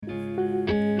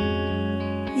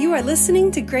You are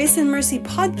listening to Grace and Mercy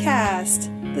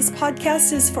Podcast. This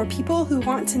podcast is for people who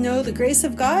want to know the grace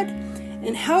of God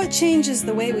and how it changes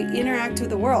the way we interact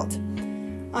with the world.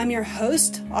 I'm your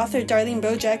host, author Darlene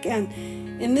Bojek, and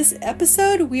in this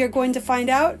episode, we are going to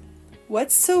find out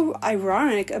what's so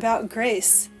ironic about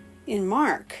grace in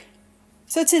Mark.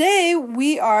 So today,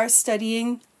 we are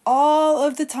studying all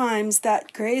of the times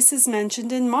that grace is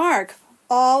mentioned in Mark,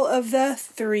 all of the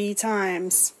 3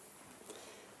 times.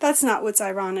 That's not what's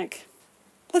ironic.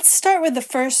 Let's start with the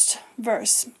first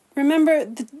verse. Remember,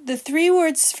 the 3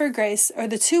 words for grace, or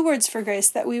the 2 words for grace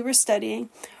that we were studying,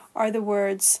 are the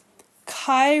words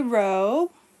kairo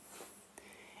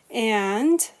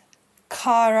and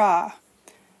kara.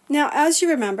 Now, as you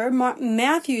remember,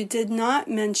 Matthew did not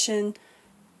mention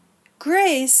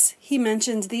grace. He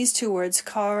mentioned these 2 words,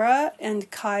 kara and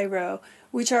kairo,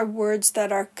 which are words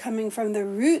that are coming from the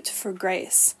root for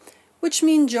grace, which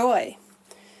mean joy.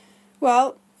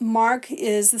 Well, Mark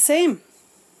is the same.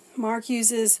 Mark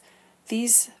uses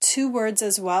these 2 words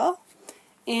as well.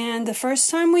 And the first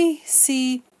time we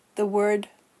see the word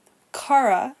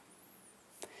kara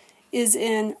is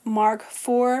in Mark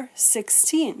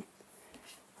 4:16.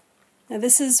 Now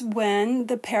this is when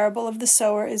the parable of the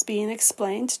sower is being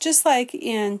explained, just like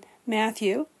in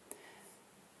Matthew.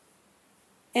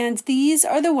 And these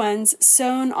are the ones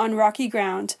sown on rocky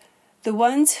ground, the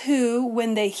ones who,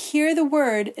 when they hear the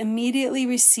word, immediately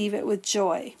receive it with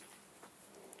joy.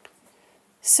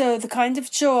 So the kind of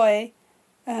joy,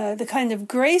 the kind of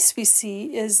grace we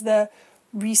see is the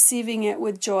receiving it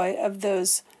with joy of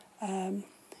those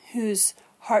whose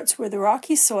hearts were the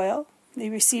rocky soil. They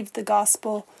received the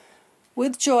gospel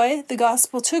with joy. The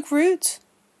gospel took root,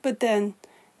 but then,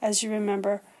 as you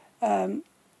remember,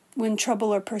 when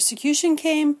trouble or persecution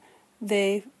came,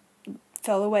 they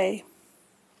fell away.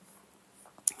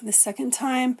 The second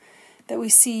time that we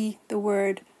see the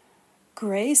word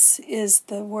grace is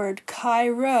the word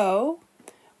kairo,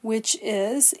 which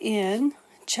is in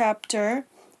chapter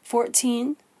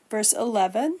 14, verse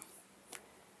 11.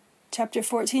 Chapter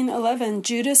 14:11,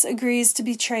 Judas agrees to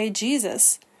betray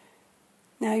Jesus.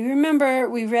 Now you remember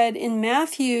we read in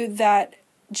Matthew that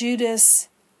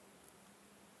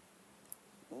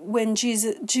when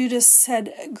Judas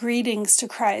said greetings to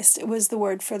Christ, it was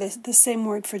the same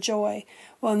word for joy.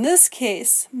 Well, in this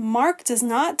case, Mark does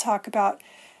not talk about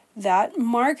that.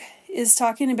 Mark is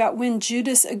talking about when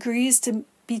Judas agrees to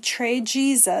betray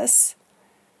Jesus.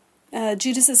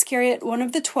 Judas Iscariot, one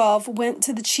of the 12, went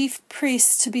to the chief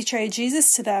priests to betray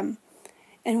Jesus to them.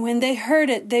 And when they heard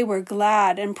it, they were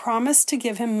glad and promised to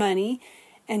give him money,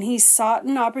 and he sought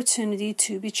an opportunity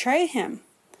to betray him.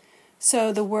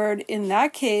 So the word in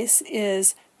that case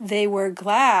is they were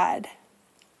glad.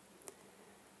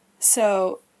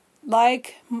 So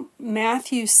like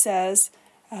Matthew says,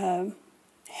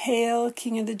 Hail,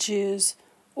 King of the Jews,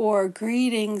 or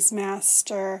Greetings,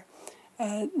 Master.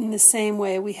 In the same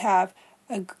way, we have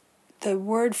the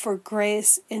word for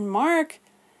grace in Mark.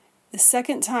 The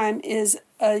second time is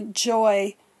a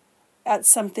joy at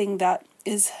something that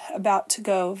is about to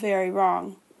go very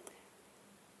wrong.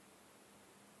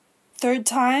 Third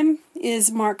time is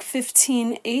Mark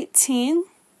 15:18.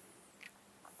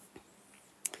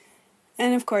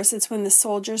 And of course, it's when the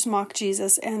soldiers mock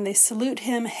Jesus and they salute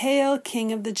him, Hail,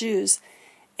 King of the Jews.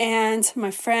 And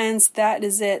my friends, that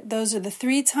is it. Those are the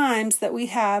 3 times that we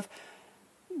have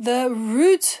the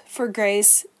root for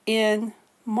grace in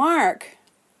Mark.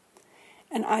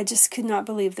 And I just could not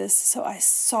believe this. So I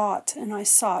sought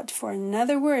for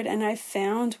another word, and I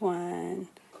found one.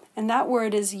 And that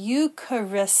word is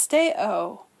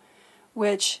eucharisteo,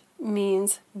 which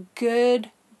means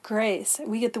good grace.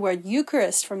 We get the word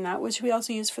Eucharist from that, which we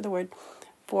also use for the word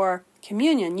for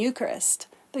communion, Eucharist,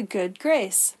 the good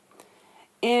grace.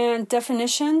 And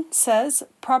definition says,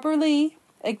 properly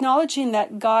acknowledging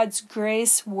that God's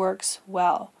grace works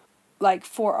well, like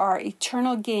for our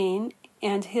eternal gain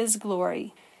and His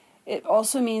glory. It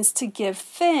also means to give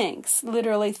thanks,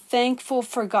 literally thankful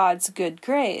for God's good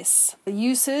grace. The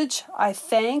usage, I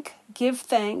thank, give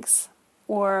thanks,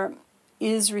 or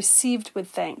is received with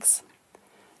thanks.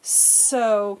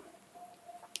 So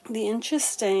the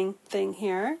interesting thing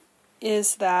here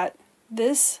is that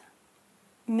this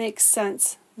makes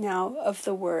sense now of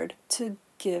the word to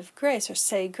give grace or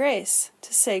say grace.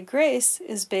 To say grace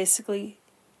is basically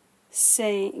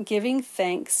giving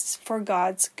thanks for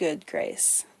God's good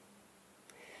grace.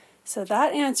 So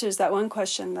that answers that one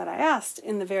question that I asked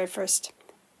in the very first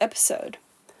episode.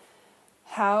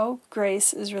 How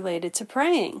grace is related to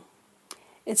praying.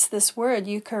 It's this word,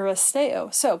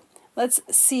 eucharisteo. So let's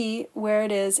see where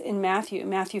it is in Matthew.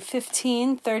 Matthew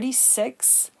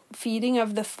 15:36 feeding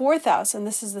of the 4,000.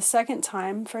 This is the second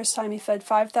time. First time he fed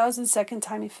 5,000. Second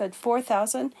time he fed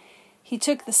 4,000. He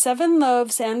took the 7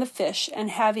 loaves and the fish,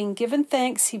 and having given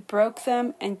thanks, he broke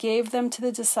them and gave them to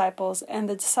the disciples, and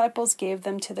the disciples gave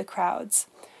them to the crowds.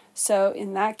 So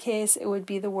in that case, it would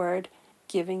be the word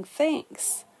giving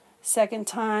thanks. Second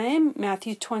time,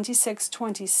 Matthew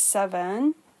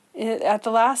 26:27, at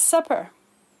the Last Supper.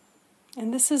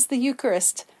 And this is the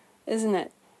Eucharist, isn't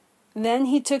it? Then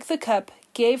he took the cup,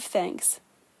 gave thanks,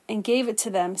 and gave it to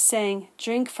them, saying,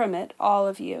 "Drink from it, all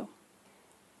of you."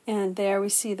 And there we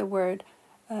see the word,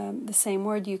 the same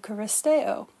word,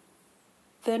 Eucharisteo.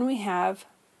 Then we have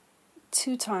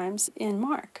 2 times in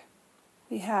Mark.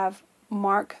 We have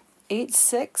Mark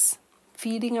 8:6,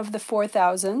 feeding of the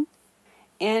 4,000.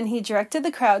 And he directed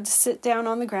the crowd to sit down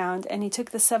on the ground, and he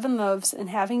took the 7 loaves, and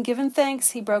having given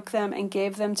thanks, he broke them and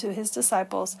gave them to his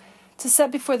disciples to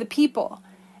set before the people,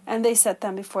 and they set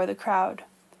them before the crowd.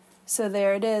 So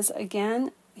there it is.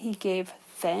 Again, he gave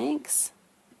thanks.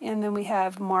 And then we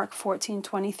have Mark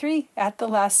 14:23, at the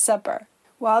Last Supper.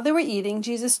 While they were eating,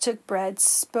 Jesus took bread,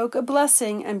 spoke a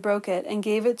blessing, and broke it, and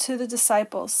gave it to the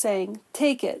disciples, saying,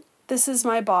 "Take it, this is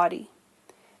my body."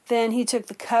 Then he took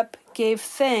the cup, gave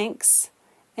thanks,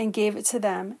 and gave it to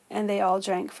them, and they all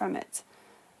drank from it.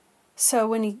 So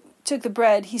when he took the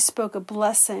bread, he spoke a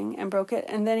blessing and broke it,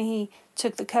 and then he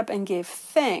took the cup and gave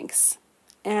thanks.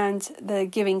 And the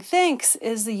giving thanks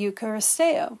is the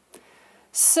Eucharisteo.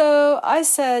 So I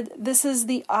said this is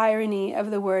the irony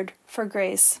of the word for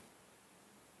grace.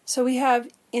 So we have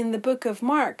in the book of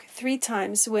Mark 3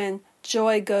 times when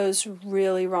joy goes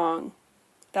really wrong.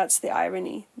 That's the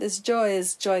irony. This joy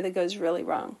is joy that goes really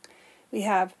wrong. We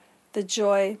have the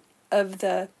joy of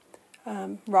the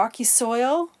rocky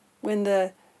soil when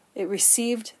it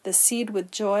received the seed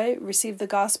with joy, received the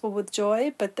gospel with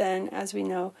joy, but then, as we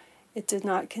know, it did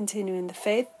not continue in the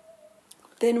faith.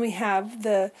 Then we have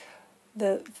the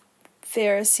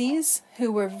Pharisees,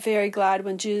 who were very glad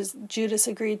when Judas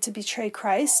agreed to betray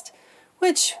Christ,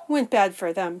 which went bad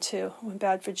for them too. It went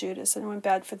bad for Judas and it went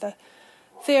bad for the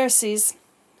Pharisees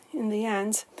in the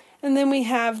end. And then we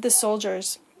have the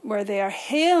soldiers, where they are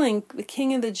hailing the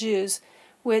King of the Jews,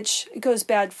 which goes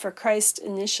bad for Christ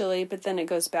initially, but then it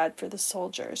goes bad for the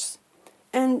soldiers.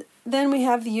 And then we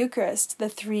have the Eucharist, the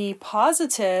 3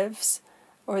 positives,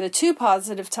 or the 2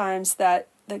 positive times that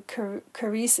the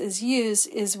charis is used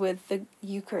is with the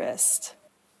Eucharist.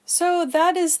 So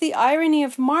that is the irony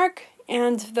of Mark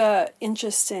and the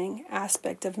interesting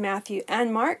aspect of Matthew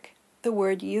and Mark. The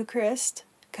word Eucharist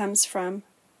comes from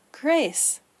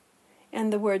grace,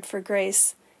 and the word for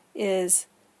grace is,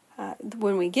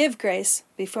 when we give grace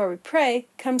before we pray,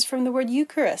 comes from the word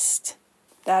Eucharist.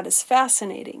 That is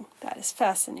fascinating. That is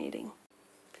fascinating.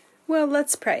 Well,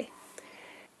 let's pray.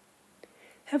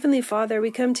 Heavenly Father,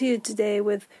 we come to you today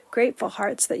with grateful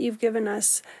hearts that you've given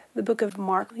us the book of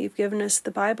Mark. You've given us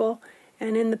the Bible,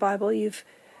 and in the Bible you've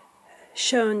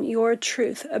shown your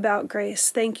truth about grace.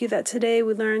 Thank you that today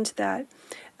we learned that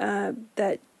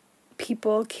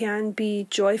people can be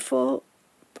joyful,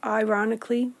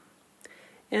 ironically,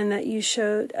 and that you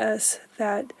showed us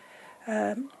that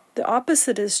the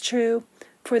opposite is true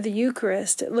for the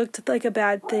Eucharist. It looked like a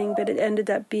bad thing, but it ended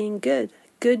up being good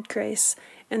grace,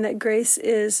 and that grace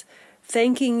is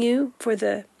thanking you for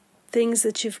the things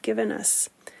that you've given us.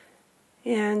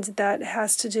 And that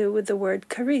has to do with the word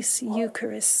charis,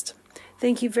 Eucharist.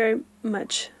 Thank you very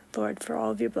much, Lord, for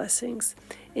all of your blessings.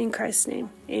 In Christ's name,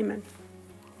 amen.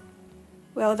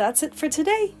 Well, that's it for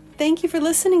today. Thank you for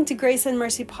listening to Grace and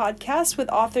Mercy Podcast with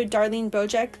author Darlene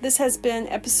Bojek. This has been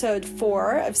episode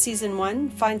 4 of season 1,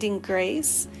 Finding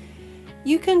Grace.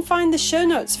 You can find the show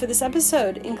notes for this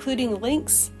episode, including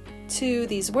links to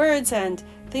these words and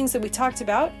things that we talked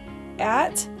about,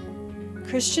 at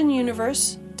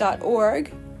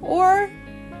christianuniverse.org or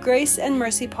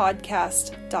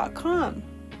graceandmercypodcast.com.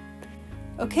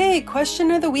 Okay,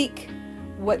 question of the week.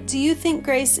 What do you think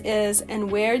grace is,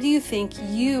 and where do you think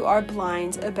you are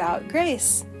blind about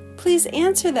grace? Please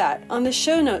answer that on the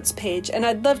show notes page, and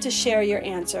I'd love to share your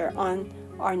answer on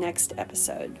our next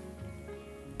episode.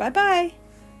 Bye-bye.